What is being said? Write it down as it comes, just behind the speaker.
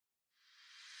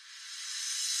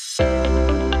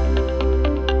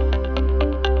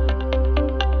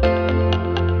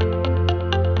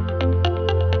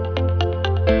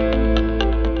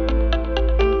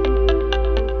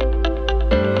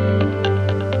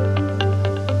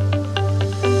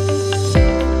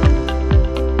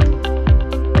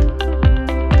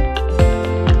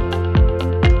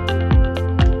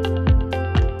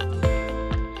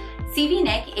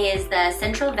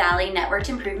networked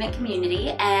improvement community,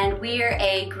 and we're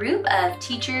a group of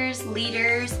teachers,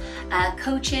 leaders,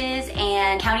 coaches,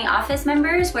 and county office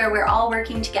members where we're all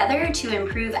working together to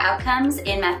improve outcomes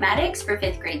in mathematics for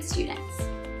 5th grade students.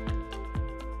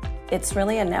 It's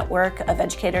really a network of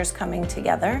educators coming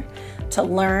together to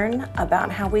learn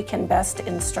about how we can best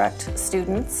instruct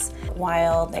students.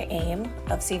 While the aim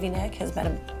of CVNIC has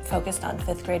been focused on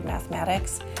 5th grade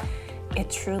mathematics, it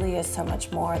truly is so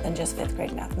much more than just 5th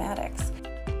grade mathematics.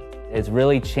 It's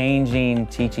really changing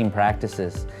teaching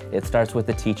practices. It starts with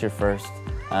the teacher first.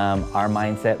 Our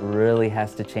mindset really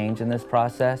has to change in this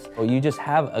process. You just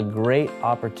have a great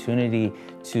opportunity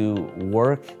to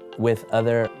work with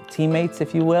other teammates,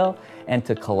 if you will, and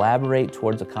to collaborate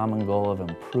towards a common goal of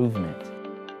improvement.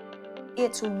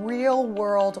 It's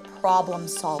real-world problem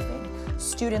solving.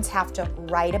 Students have to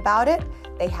write about it,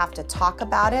 they have to talk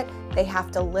about it, they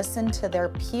have to listen to their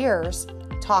peers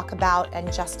talk about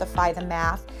and justify the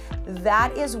math.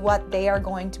 That is what they are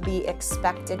going to be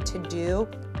expected to do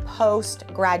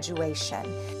post-graduation.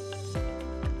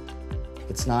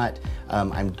 It's not,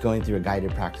 I'm going through a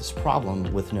guided practice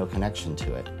problem with no connection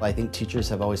to it. I think teachers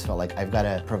have always felt like I've got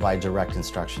to provide direct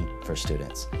instruction for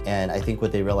students. And I think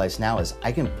what they realize now is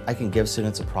I can give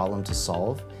students a problem to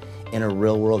solve in a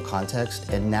real-world context,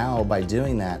 and now by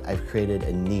doing that, I've created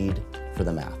a need for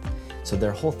the math. So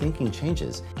their whole thinking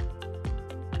changes.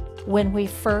 When we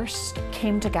first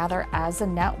came together as a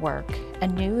network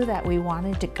and knew that we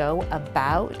wanted to go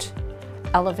about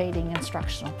elevating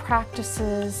instructional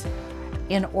practices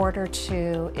in order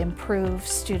to improve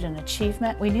student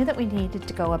achievement, we knew that we needed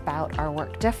to go about our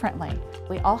work differently.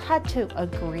 We all had to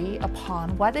agree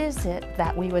upon what is it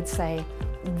that we would say,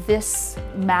 this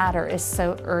matter is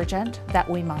so urgent that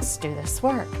we must do this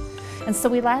work. And so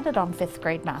we landed on 5th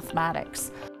grade mathematics.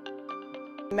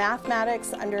 Mathematics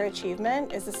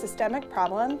underachievement is a systemic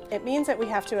problem. It means that we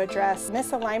have to address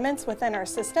misalignments within our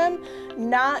system,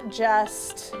 not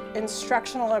just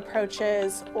instructional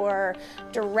approaches or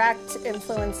direct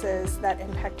influences that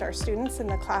impact our students in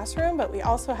the classroom, but we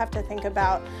also have to think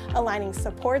about aligning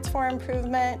supports for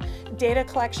improvement, data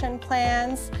collection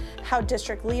plans, how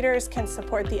district leaders can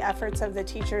support the efforts of the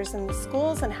teachers in the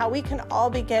schools, and how we can all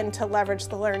begin to leverage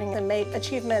the learning and make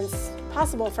achievements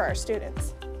possible for our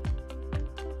students.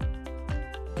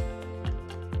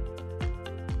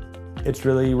 It's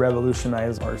really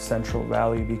revolutionized our Central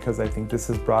Valley because I think this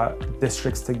has brought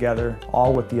districts together,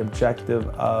 all with the objective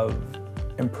of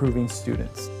improving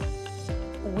students.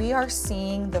 We are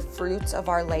seeing the fruits of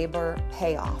our labor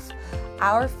pay off.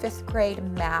 Our 5th grade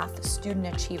math student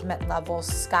achievement levels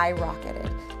skyrocketed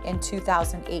in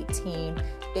 2018,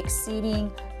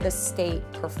 exceeding the state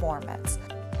performance.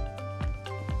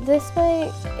 This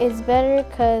way is better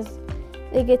because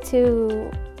they get to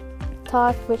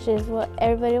talk, which is what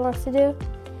everybody wants to do,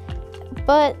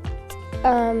 but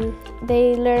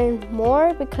they learn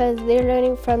more because they're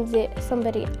learning from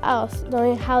somebody else,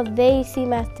 knowing how they see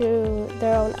math through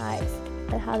their own eyes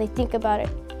and how they think about it.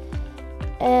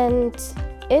 And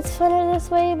it's funner this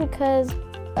way because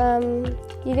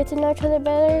you get to know each other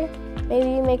better, maybe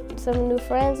you make some new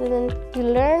friends, and then you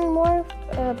learn more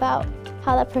about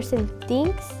how that person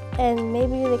thinks, and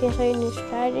maybe they can show you new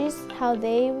strategies, how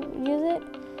they use it.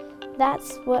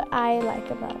 That's what I like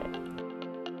about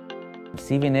it.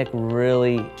 CVNIC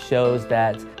really shows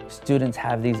that students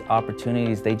have these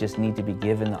opportunities, they just need to be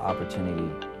given the opportunity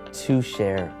to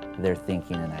share their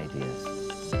thinking and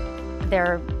ideas.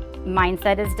 Their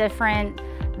mindset is different,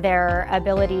 their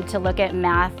ability to look at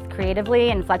math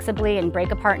creatively and flexibly and break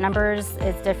apart numbers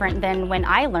is different than when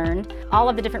I learned. All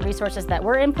of the different resources that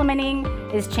we're implementing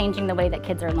is changing the way that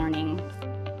kids are learning.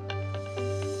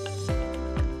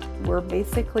 We're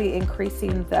basically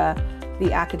increasing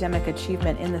the academic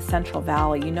achievement in the Central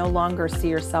Valley. You no longer see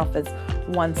yourself as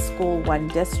one school, one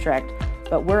district,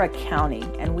 but we're a county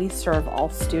and we serve all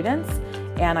students.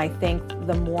 And I think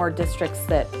the more districts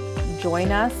that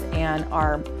join us and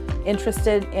are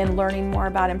interested in learning more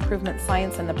about improvement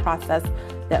science and the process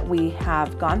that we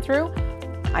have gone through,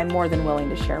 I'm more than willing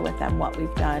to share with them what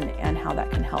we've done and how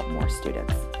that can help more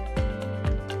students.